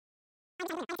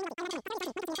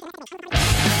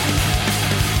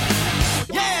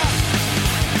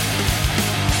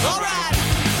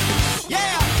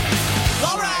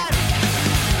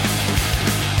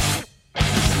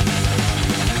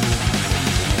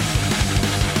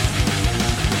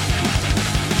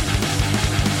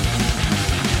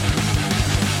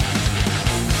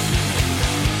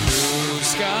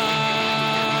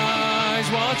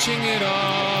watching it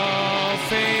all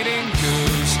fading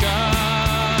through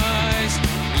skies,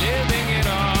 living it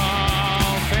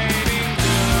all fading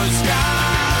through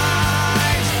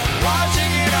skies,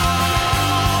 watching it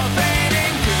all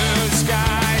fading through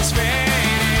skies,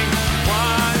 fading,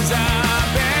 one's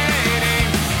fading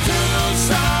through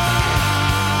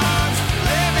suns,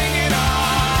 living it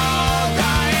all,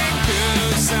 dying through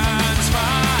suns,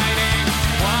 fighting,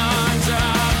 one's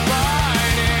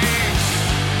fighting.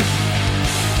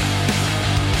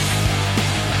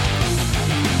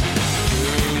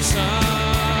 Through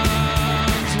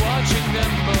suns, watching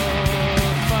them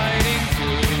both fighting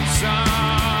through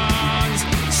suns,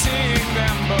 seeing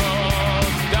them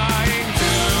both dying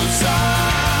through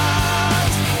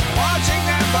suns, watching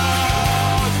them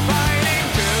both fighting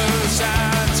through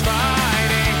suns,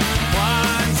 fighting,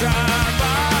 one's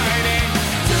fighting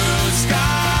through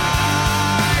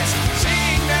skies,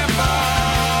 seeing them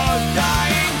both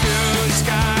dying through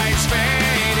skies,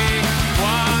 fading,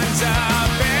 one's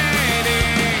fading.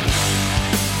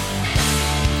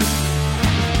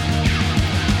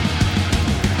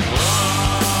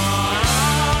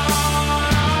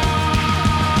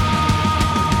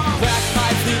 Crack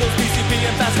pipes, needles, PCP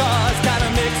and fast cars kinda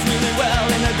mix really well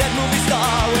in a dead movie star.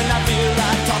 When I feel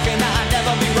like talking, I'd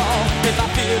never be wrong. If I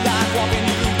feel like walking,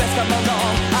 you best come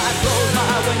along. I close my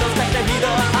windows, crank the heat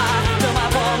on high till my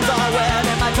palms are wet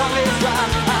and my tongue is dry.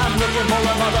 I'm looking for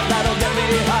a mother that'll get me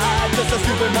high. Just a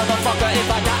stupid motherfucker if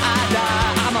I